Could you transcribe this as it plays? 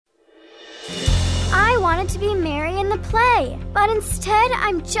wanted to be Mary in the play, but instead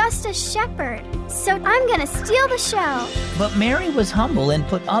I'm just a shepherd. So I'm gonna steal the show. But Mary was humble and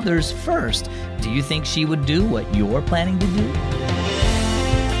put others first. Do you think she would do what you're planning to do?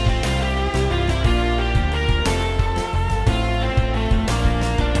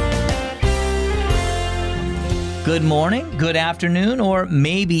 Good morning, good afternoon, or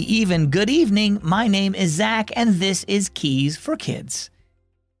maybe even good evening. My name is Zach, and this is Keys for Kids.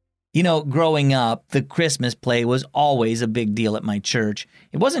 You know, growing up, the Christmas play was always a big deal at my church.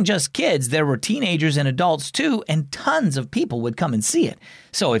 It wasn't just kids, there were teenagers and adults too, and tons of people would come and see it.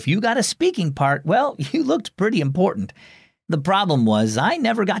 So if you got a speaking part, well, you looked pretty important. The problem was I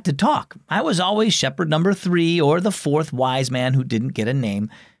never got to talk. I was always shepherd number 3 or the 4th wise man who didn't get a name.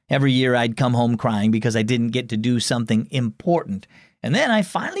 Every year I'd come home crying because I didn't get to do something important. And then I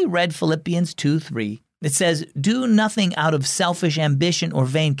finally read Philippians 2:3. It says, "Do nothing out of selfish ambition or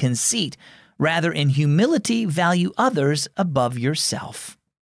vain conceit. Rather, in humility, value others above yourself."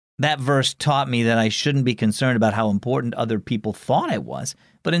 That verse taught me that I shouldn't be concerned about how important other people thought I was,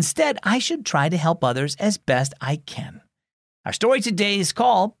 but instead I should try to help others as best I can. Our story today is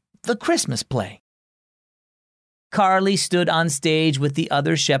called The Christmas Play. Carly stood on stage with the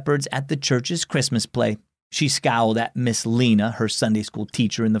other shepherds at the church's Christmas play. She scowled at Miss Lena, her Sunday school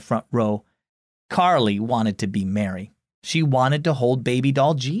teacher in the front row. Carly wanted to be Mary. She wanted to hold baby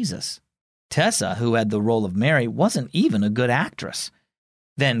doll Jesus. Tessa, who had the role of Mary, wasn't even a good actress.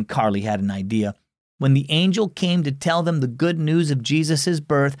 Then Carly had an idea. When the angel came to tell them the good news of Jesus'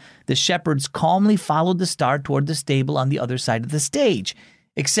 birth, the shepherds calmly followed the star toward the stable on the other side of the stage,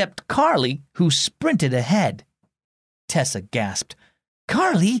 except Carly, who sprinted ahead. Tessa gasped.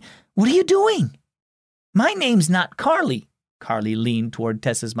 "Carly, what are you doing?" "My name's not Carly." Carly leaned toward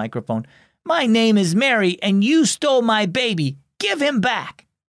Tessa's microphone. "My name is Mary, and you stole my baby. Give him back."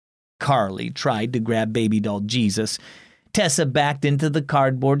 Carly tried to grab baby doll Jesus. Tessa backed into the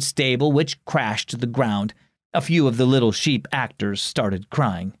cardboard stable, which crashed to the ground. A few of the little sheep actors started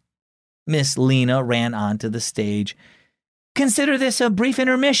crying. Miss Lena ran onto the stage. "Consider this a brief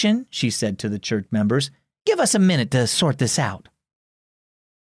intermission," she said to the church members. "Give us a minute to sort this out."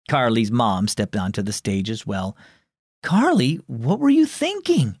 Carly's mom stepped onto the stage as well. "Carly, what were you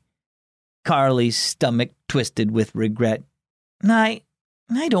thinking?" Carly's stomach twisted with regret. I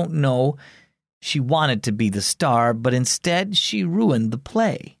don't know. She wanted to be the star, but instead she ruined the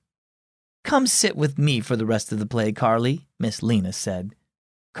play. "Come sit with me for the rest of the play, Carly," Miss Lena said.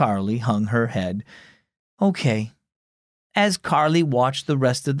 Carly hung her head. "Okay." As Carly watched the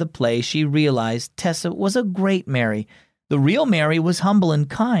rest of the play, she realized Tessa was a great Mary. The real Mary was humble and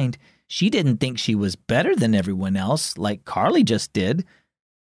kind. She didn't think she was better than everyone else, like Carly just did.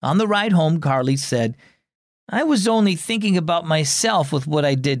 On the ride home, Carly said, "I was only thinking about myself with what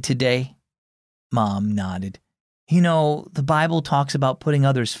I did today." Mom nodded. "You know, the Bible talks about putting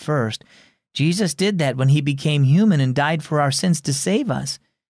others first. Jesus did that when he became human and died for our sins to save us.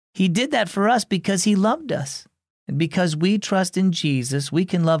 He did that for us because he loved us. And because we trust in Jesus, we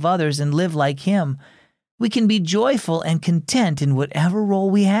can love others and live like him. We can be joyful and content in whatever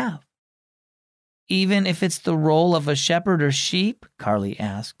role we have." "Even if it's the role of a shepherd or sheep?" Carly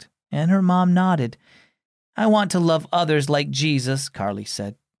asked, and her mom nodded. "I want to love others like Jesus," Carly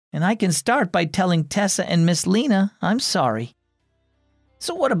said, "and I can start by telling Tessa and Miss Lena I'm sorry."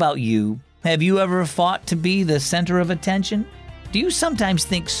 So what about you? Have you ever fought to be the center of attention? Do you sometimes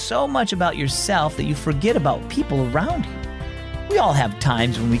think so much about yourself that you forget about people around you? We all have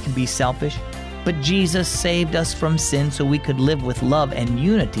times when we can be selfish, but Jesus saved us from sin so we could live with love and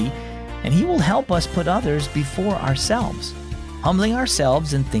unity, and he will help us put others before ourselves. Humbling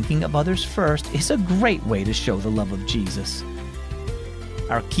ourselves and thinking of others first is a great way to show the love of Jesus.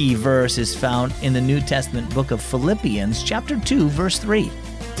 Our key verse is found in the New Testament book of Philippians, chapter 2, verse 3.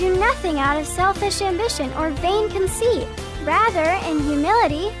 "Do nothing out of selfish ambition or vain conceit. Rather, in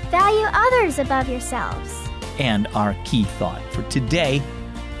humility, value others above yourselves." And our key thought for today,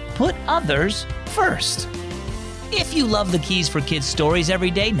 put others first. If you love the Keys for Kids stories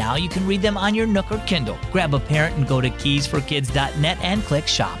every day, now you can read them on your Nook or Kindle. Grab a parent and go to keysforkids.net and click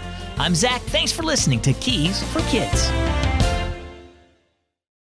shop. I'm Zach. Thanks for listening to Keys for Kids.